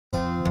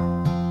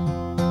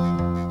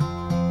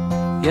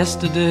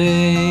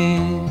yesterday.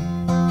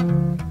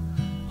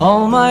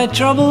 All my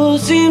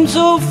troubles seem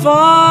so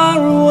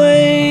far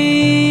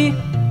away.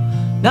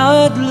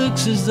 Now it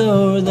looks as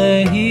though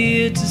they're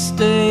here to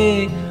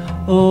stay.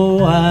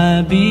 Oh,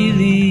 I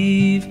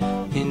believe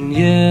in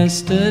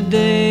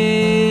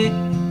yesterday.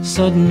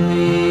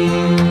 Suddenly,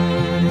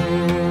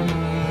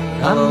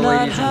 hello,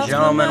 ladies and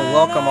gentlemen.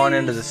 Welcome on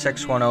into the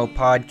 610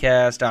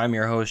 podcast. I'm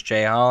your host,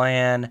 Jay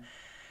Hollihan.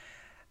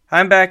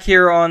 I'm back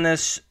here on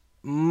this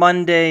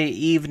Monday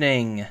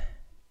evening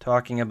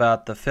talking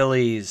about the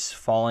Phillies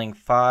falling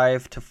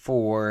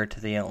 5-4 to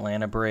the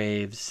Atlanta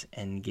Braves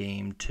in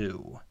Game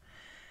 2.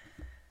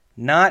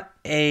 Not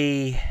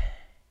the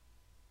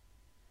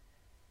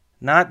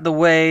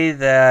way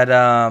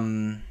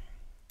that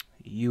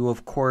you,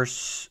 of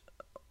course,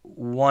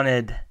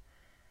 wanted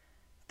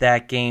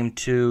that Game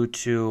 2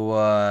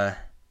 to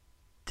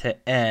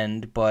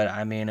end, but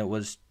I mean, it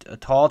was a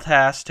tall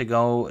task to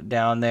go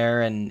down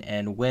there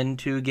and win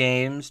 2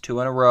 games,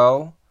 2 in a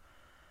row.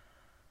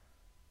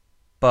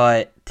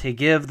 But to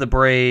give the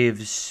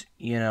Braves,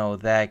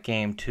 that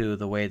Game 2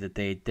 the way that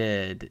they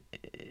did,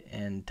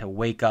 and to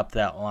wake up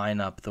that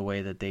lineup the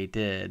way that they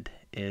did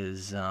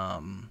is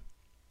an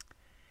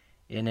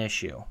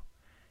issue.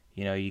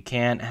 You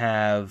can't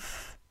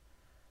have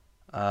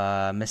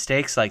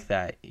mistakes like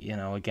that,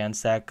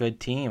 against that good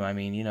team. I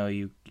mean,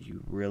 you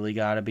really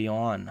got to be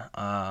on.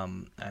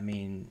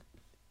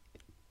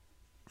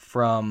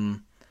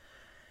 From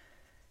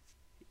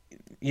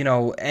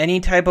any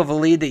type of a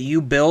lead that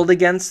you build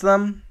against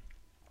them,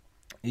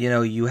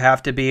 you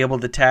have to be able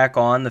to tack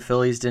on. The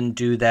Phillies didn't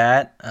do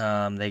that.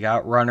 They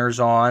got runners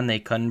on. They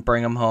couldn't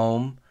bring them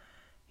home.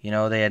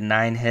 They had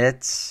 9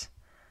 hits.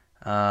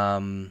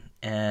 And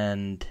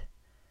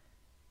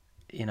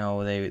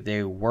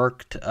they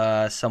worked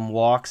some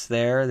walks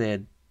there. They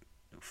had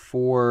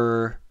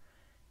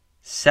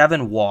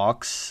 7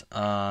 walks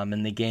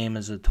in the game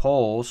as a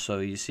whole. So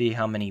you see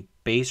how many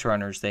base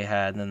runners they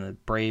had. And then the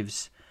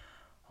Braves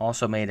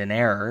also made an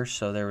error,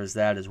 so there was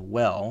that as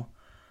well.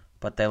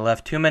 But they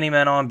left too many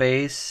men on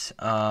base.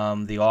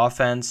 The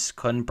offense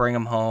couldn't bring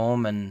them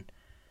home, and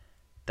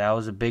that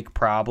was a big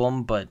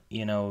problem. But,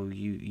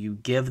 you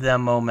give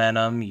them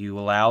momentum. You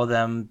allow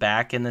them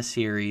back in the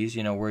series,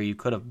 where you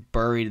could have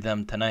buried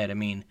them tonight. I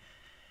mean,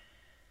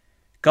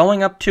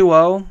 going up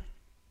 2-0,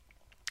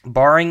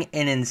 barring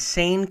an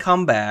insane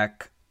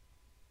comeback,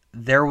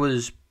 there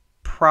was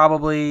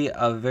probably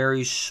a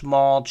very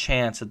small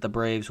chance that the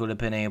Braves would have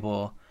been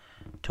able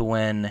to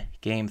win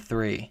Game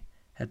 3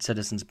 at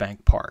Citizens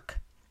Bank Park.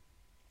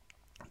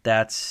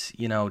 That's,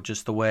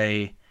 just the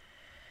way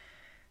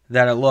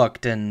that it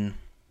looked. And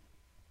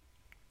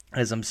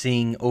as I'm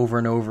seeing over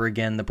and over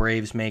again, the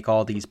Braves make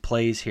all these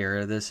plays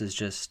here. This is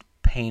just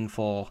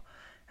painful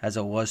as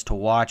it was to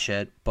watch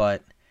it.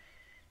 But,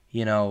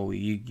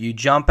 you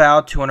jump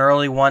out to an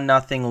early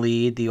 1-0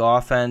 lead. The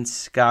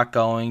offense got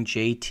going.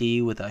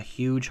 JT with a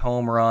huge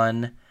home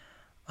run.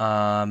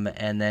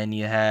 And then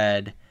you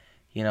had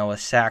a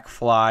sac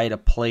fly to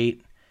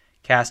plate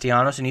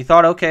Castellanos, and you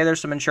thought, okay,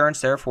 there's some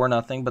insurance there,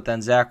 4-0, but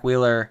then Zach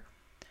Wheeler,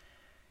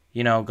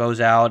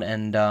 goes out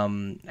and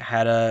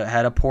had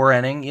a poor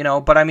inning,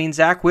 but I mean,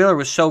 Zach Wheeler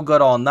was so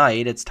good all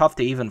night, it's tough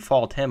to even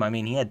fault him. I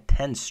mean, he had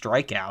 10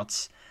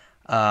 strikeouts,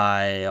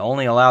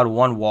 only allowed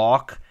 1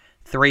 walk,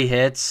 3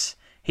 hits.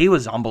 He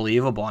was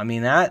unbelievable. I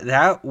mean,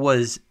 that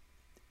was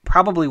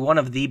probably one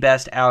of the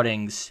best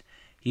outings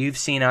you've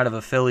seen out of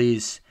a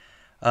Phillies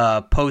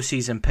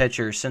postseason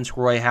pitcher since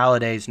Roy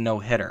Halladay's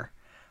no-hitter.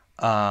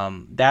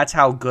 That's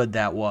how good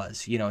that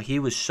was. He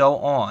was so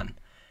on,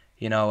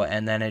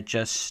 and then it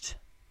just,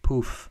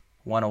 poof,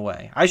 went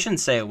away. I shouldn't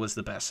say it was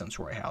the best since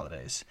Roy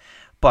Halladay's,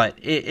 but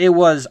it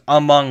was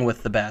among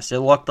with the best. It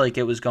looked like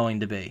it was going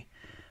to be.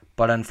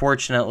 But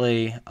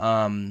unfortunately,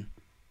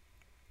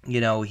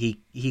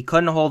 he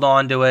couldn't hold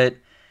on to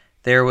it.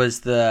 There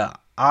was the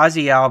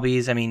Ozzie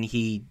Albies. I mean,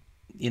 he,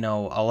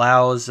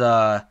 allows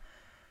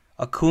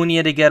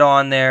Acuna to get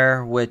on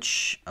there,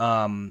 which,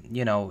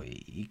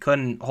 you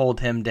couldn't hold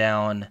him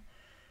down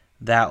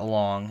that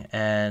long.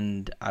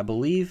 And I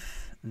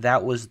believe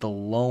that was the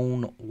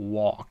lone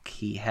walk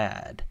he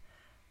had.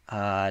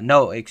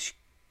 No, excuse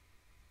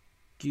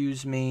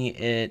me,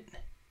 it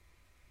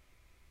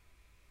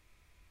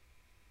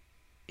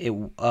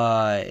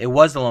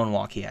was the lone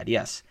walk he had,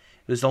 yes.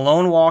 It was the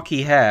lone walk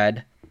he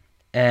had,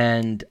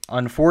 and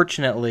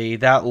unfortunately,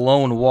 that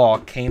lone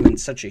walk came in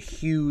such a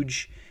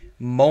huge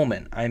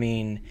moment. I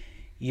mean,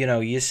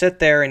 you sit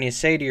there and you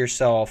say to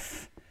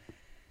yourself,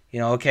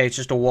 okay, it's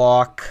just a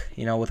walk,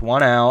 with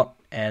 1 out,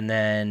 and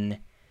then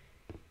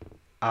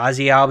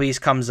Ozzie Albies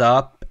comes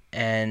up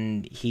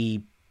and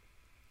he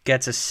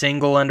gets a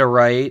single into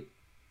right,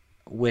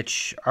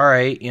 which, all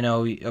right,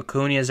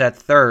 Acuna's at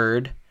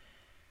third,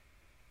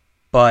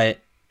 but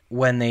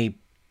when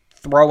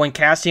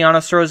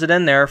Castellanos throws it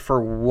in there,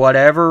 for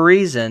whatever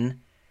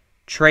reason,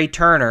 Trey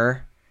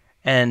Turner.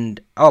 And,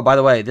 oh, by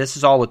the way, this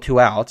is all with 2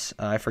 outs.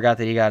 I forgot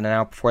that he got an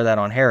out before that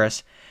on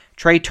Harris.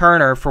 Trey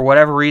Turner, for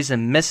whatever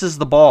reason, misses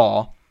the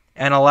ball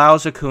and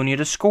allows Acuna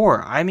to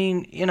score. I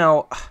mean,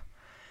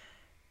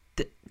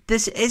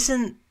 this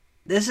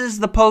is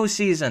the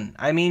postseason.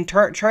 I mean,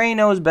 Trey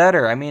knows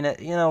better. I mean,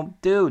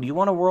 dude, you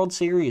won a World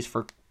Series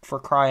for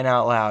crying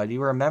out loud. You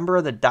were a member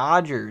of the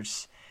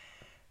Dodgers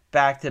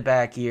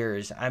back-to-back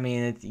years. I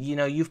mean,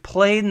 you've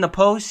played in the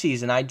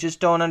postseason. I just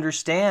don't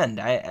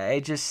understand.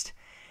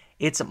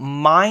 It's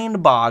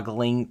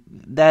mind-boggling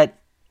that,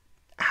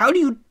 how do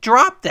you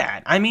drop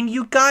that? I mean,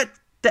 you got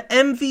the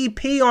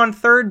MVP on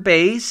third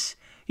base.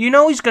 You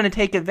know he's going to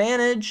take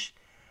advantage.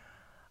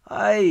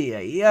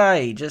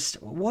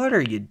 Just what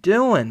are you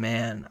doing,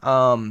 man?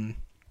 And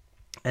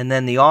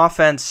then the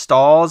offense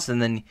stalls,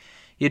 and then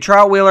you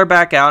trot Wheeler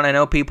back out. And I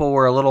know people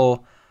were a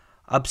little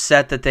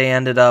upset that they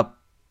ended up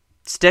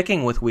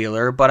sticking with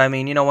Wheeler, but I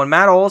mean, when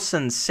Matt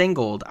Olson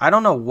singled,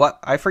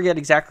 I forget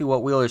exactly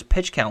what Wheeler's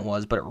pitch count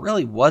was, but it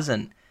really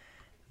wasn't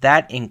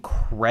that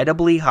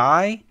incredibly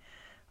high.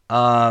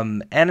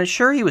 And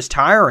sure, he was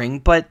tiring,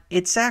 but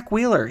it's Zach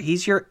Wheeler.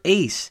 He's your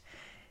ace.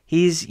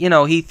 He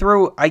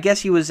threw, I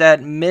guess he was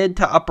at mid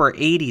to upper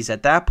 80s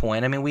at that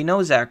point. I mean, we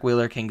know Zach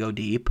Wheeler can go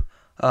deep.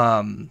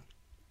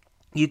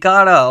 You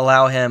gotta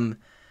allow him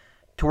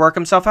to work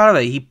himself out of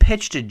it. He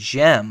pitched a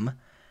gem,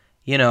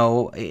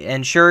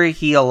 and sure,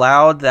 he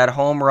allowed that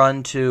home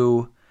run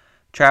to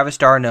Travis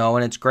d'Arnaud,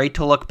 and it's great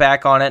to look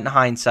back on it in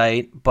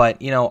hindsight, but,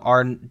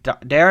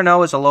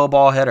 d'Arnaud is a low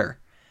ball hitter.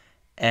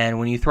 And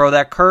when you throw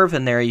that curve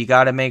in there, you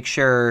got to make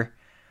sure,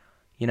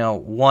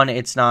 one,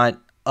 it's not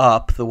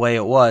up the way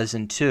it was,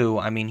 and two,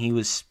 I mean, he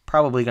was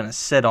probably going to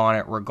sit on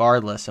it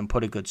regardless and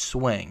put a good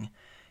swing.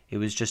 It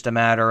was just a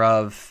matter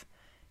of,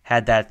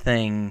 had that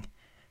thing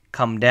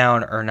come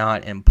down or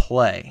not in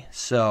play.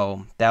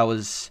 So that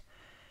was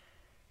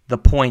the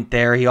point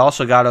there. He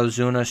also got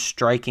Ozuna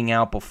striking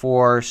out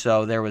before,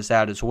 so there was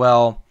that as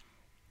well.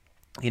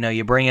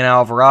 You bring in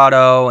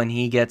Alvarado, and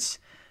he gets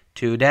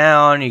 2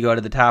 down. You go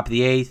to the top of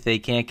the 8th. They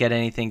can't get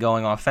anything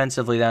going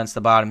offensively. Then it's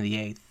the bottom of the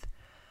 8th.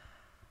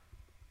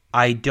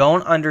 I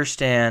don't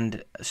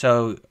understand.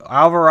 So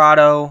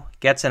Alvarado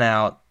gets an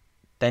out.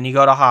 Then you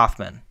go to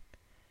Hoffman.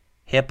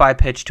 Hit by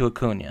pitch to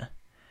Acuna.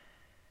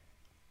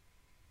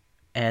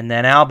 And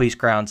then Albies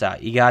grounds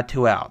out. You got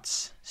 2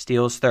 outs.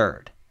 Steals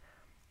third.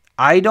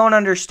 I don't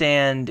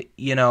understand,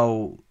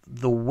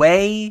 the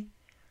way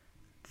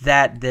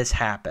that this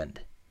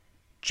happened.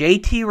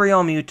 JT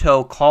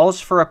Realmuto calls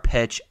for a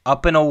pitch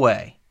up and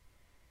away.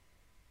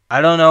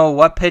 I don't know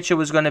what pitch it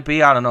was going to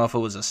be. I don't know if it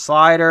was a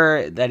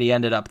slider that he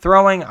ended up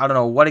throwing. I don't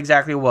know what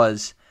exactly it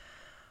was.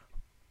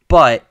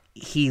 But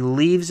he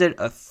leaves it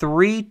a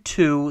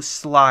 3-2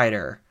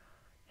 slider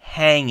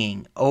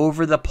hanging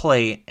over the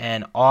plate,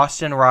 and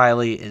Austin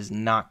Riley is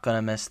not going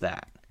to miss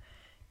that.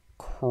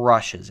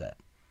 Crushes it.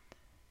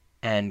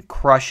 And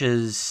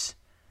crushes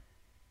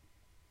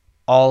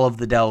all of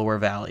the Delaware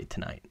Valley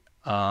tonight.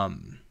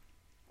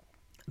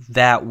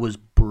 That was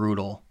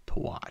brutal to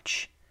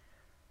watch.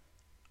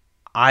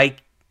 I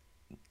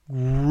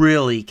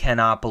really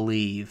cannot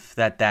believe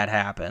that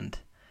happened.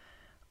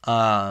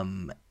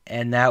 And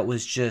that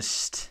was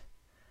just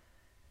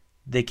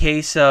the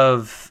case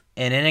of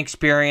an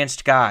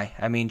inexperienced guy.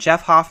 I mean,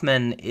 Jeff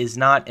Hoffman is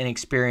not an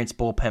experienced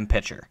bullpen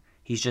pitcher.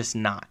 He's just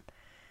not.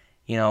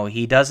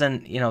 He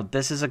doesn't,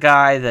 this is a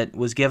guy that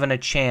was given a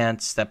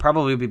chance that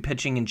probably would be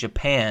pitching in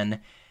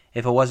Japan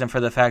if it wasn't for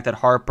the fact that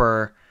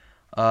Harper,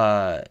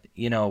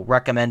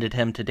 recommended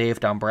him to Dave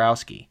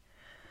Dombrowski.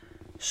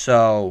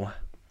 So,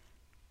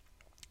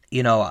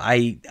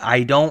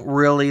 I don't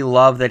really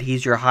love that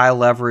he's your high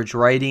leverage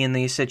righty in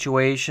these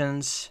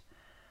situations,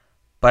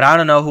 but I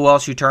don't know who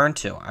else you turn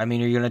to. I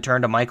mean, are you going to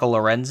turn to Michael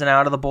Lorenzen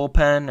out of the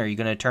bullpen? Are you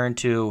going to turn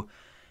to,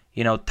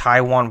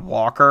 Taijuan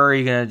Walker? Are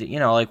you going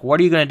to, what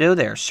are you going to do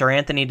there? Sir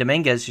Anthony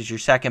Dominguez is your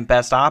second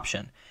best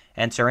option,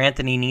 and Sir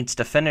Anthony needs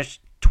to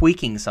finish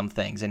tweaking some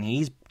things, and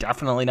he's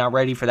definitely not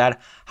ready for that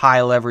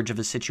high leverage of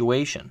a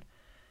situation.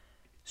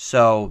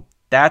 So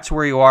that's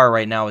where you are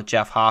right now with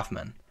Jeff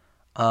Hoffman.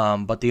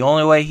 But the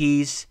only way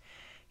he's,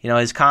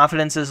 his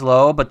confidence is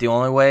low, but the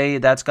only way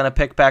that's going to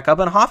pick back up,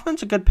 and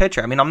Hoffman's a good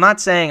pitcher. I mean, I'm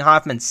not saying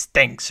Hoffman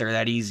stinks or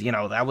that he's,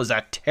 that was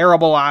a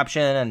terrible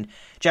option and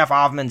Jeff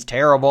Hoffman's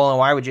terrible and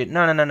why would you?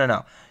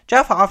 No.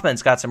 Jeff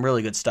Hoffman's got some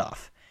really good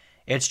stuff.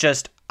 It's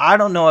just, I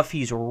don't know if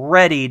he's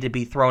ready to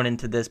be thrown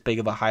into this big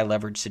of a high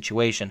leverage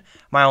situation.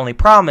 My only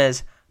problem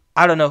is,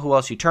 I don't know who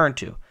else you turn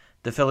to.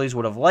 The Phillies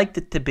would have liked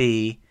it to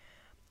be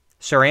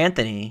Sir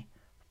Anthony,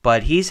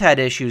 but he's had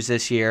issues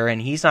this year,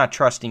 and he's not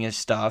trusting his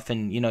stuff.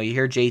 And, you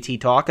hear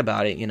JT talk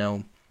about it,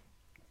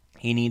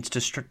 he needs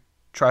to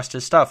trust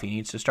his stuff. He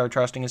needs to start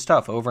trusting his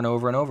stuff over and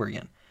over and over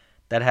again.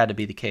 That had to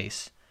be the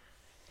case.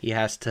 He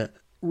has to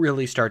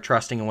really start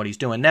trusting in what he's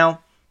doing.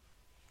 Now,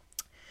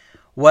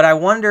 what I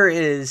wonder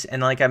is,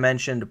 and like I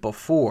mentioned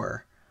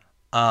before,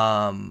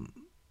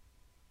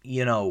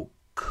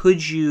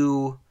 could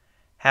you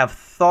have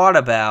thought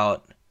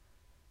about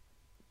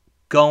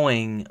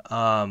going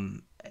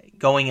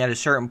at a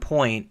certain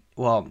point,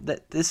 well,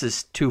 this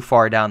is too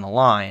far down the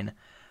line,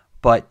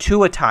 but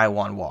to a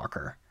Taijuan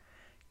Walker?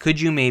 Could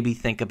you maybe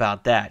think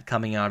about that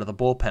coming out of the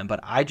bullpen?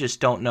 But I just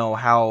don't know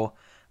how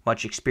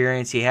much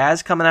experience he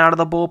has coming out of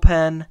the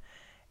bullpen,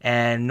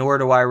 And nor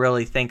do I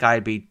really think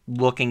I'd be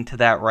looking to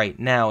that right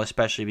now,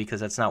 especially because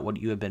that's not what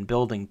you have been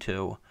building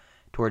to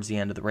towards the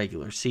end of the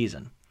regular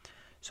season.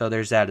 So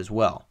there's that as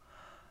well.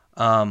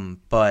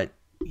 But,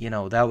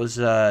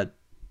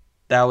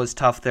 that was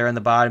tough there in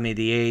the bottom of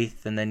the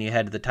 8th, and then you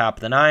head to the top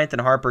of the 9th,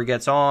 and Harper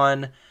gets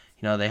on.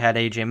 They had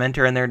A.J.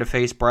 Minter in there to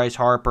face Bryce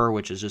Harper,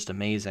 which is just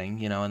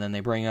amazing, and then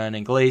they bring on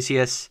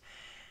Iglesias,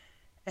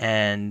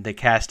 and the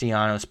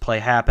Castellanos play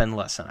happened.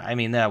 Listen,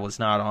 that was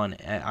not on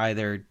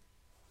either.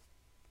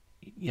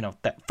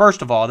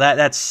 First of all,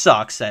 that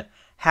sucks. That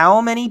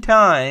how many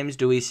times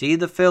do we see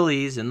the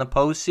Phillies in the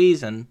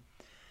postseason?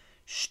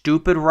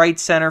 Stupid right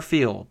center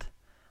field.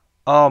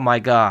 Oh my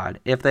God!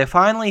 If they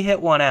finally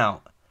hit one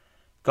out,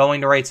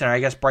 going to right center,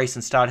 I guess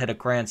Bryson Stott hit a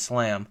grand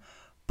slam.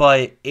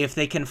 But if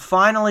they can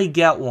finally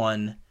get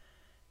one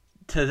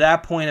to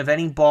that point of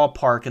any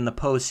ballpark in the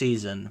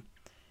postseason,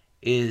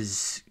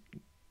 is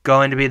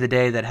going to be the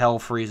day that hell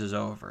freezes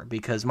over.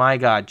 Because my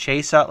God,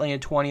 Chase Utley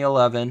in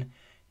 2011.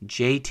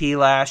 JT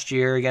last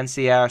year against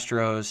the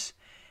Astros,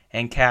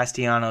 and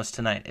Castellanos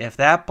tonight. If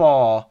that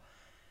ball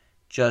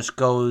just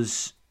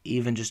goes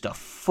even just a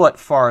foot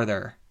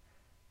farther,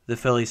 the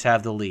Phillies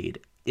have the lead.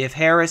 If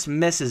Harris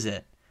misses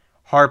it,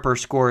 Harper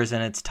scores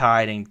and it's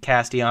tied, and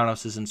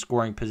Castellanos is in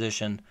scoring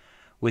position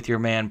with your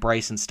man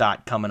Bryson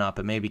Stott coming up,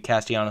 and maybe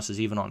Castellanos is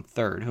even on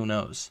third. Who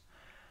knows?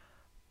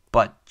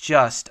 But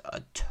just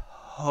a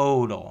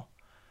total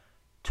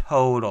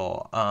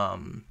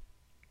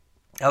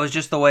that was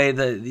just the way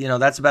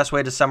that's the best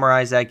way to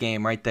summarize that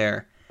game right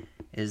there,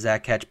 is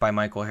that catch by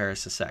Michael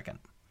Harris II.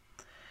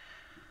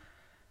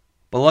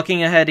 But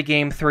looking ahead to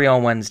Game 3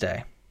 on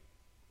Wednesday,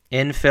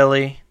 in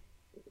Philly,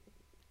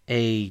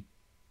 this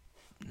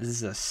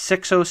is a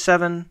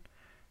 6:07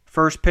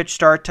 first pitch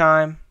start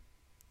time,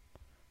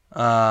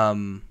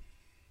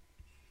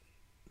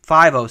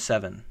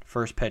 5:07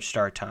 first pitch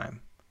start time.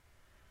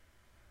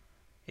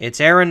 It's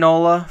Aaron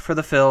Nola for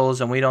the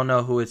Phils, and we don't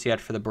know who it's yet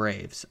for the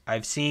Braves. I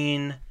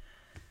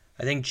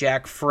think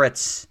Jack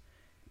Fritz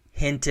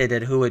hinted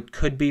at who it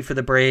could be for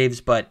the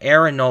Braves, but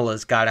Aaron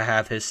Nola's got to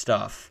have his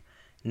stuff.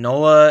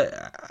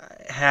 Nola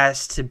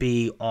has to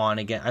be on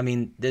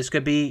again. This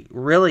could be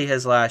really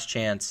his last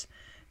chance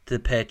to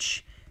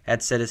pitch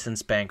at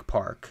Citizens Bank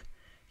Park,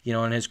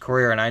 in his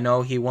career. And I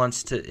know he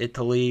wants it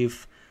to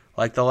leave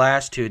like the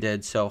last two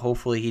did, so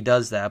hopefully he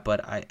does that.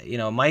 But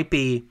it might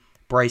be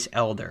Bryce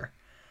Elder.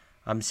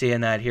 I'm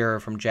seeing that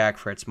here from Jack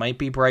Fritz. Might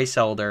be Bryce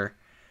Elder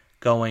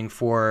going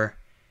for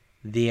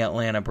the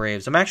Atlanta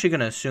Braves. I'm actually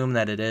going to assume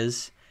that it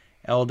is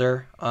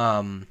Elder.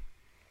 A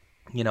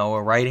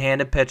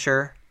right-handed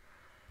pitcher.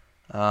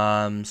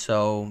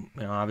 So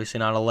obviously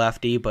not a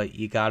lefty, but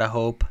you got to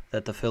hope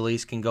that the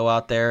Phillies can go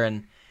out there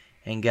and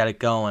get it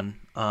going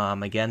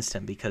against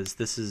him, because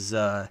this is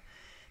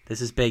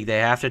big. They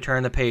have to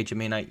turn the page.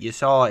 You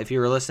saw, if you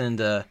were listening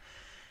to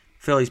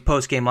Phillies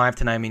post-game live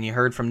tonight, you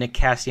heard from Nick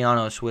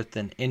Castellanos with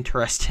an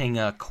interesting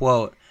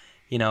quote.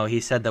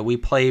 He said that we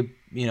play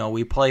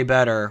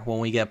better when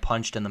we get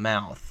punched in the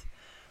mouth.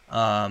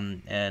 I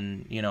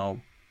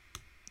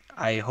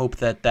hope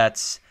that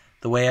that's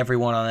the way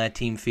everyone on that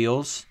team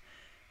feels.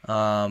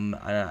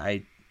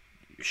 I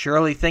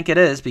surely think it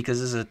is,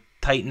 because this is a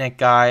tight-knit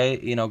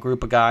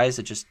group of guys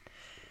that just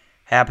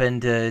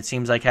happen to, it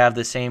seems like, have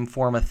the same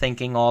form of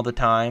thinking all the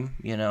time,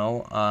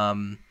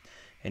 and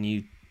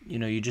you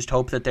just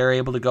hope that they're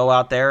able to go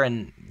out there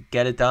and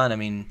get it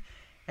done.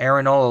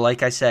 Aaron Nola,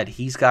 like I said,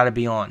 he's got to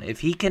be on.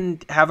 If he can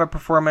have a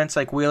performance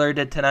like Wheeler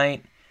did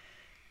tonight,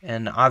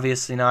 and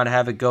obviously not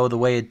have it go the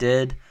way it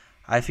did,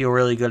 I feel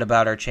really good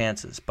about our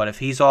chances. But if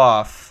he's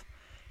off,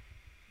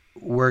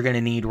 we're going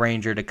to need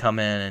Ranger to come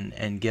in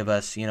and give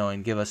us, a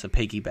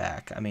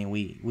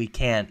piggyback. We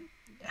can't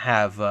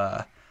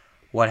have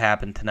what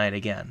happened tonight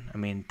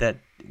again. That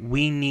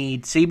we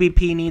need,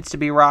 CBP needs to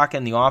be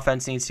rocking, the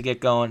offense needs to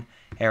get going,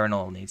 Aaron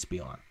Nola needs to be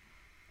on.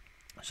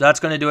 So that's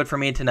going to do it for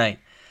me tonight.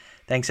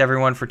 Thanks,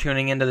 everyone, for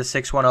tuning into the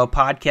 610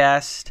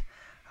 podcast.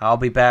 I'll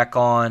be back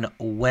on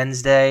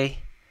Wednesday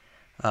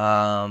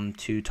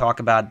to talk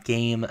about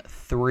Game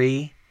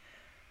 3.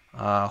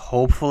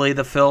 Hopefully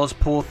the Phils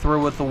pull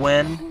through with the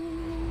win.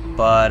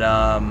 But,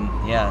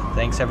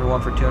 thanks,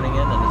 everyone, for tuning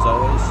in. And as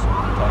always,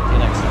 talk to you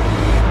next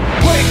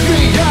time. Wake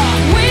me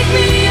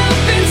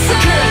up inside. I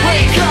can't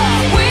wake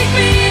up.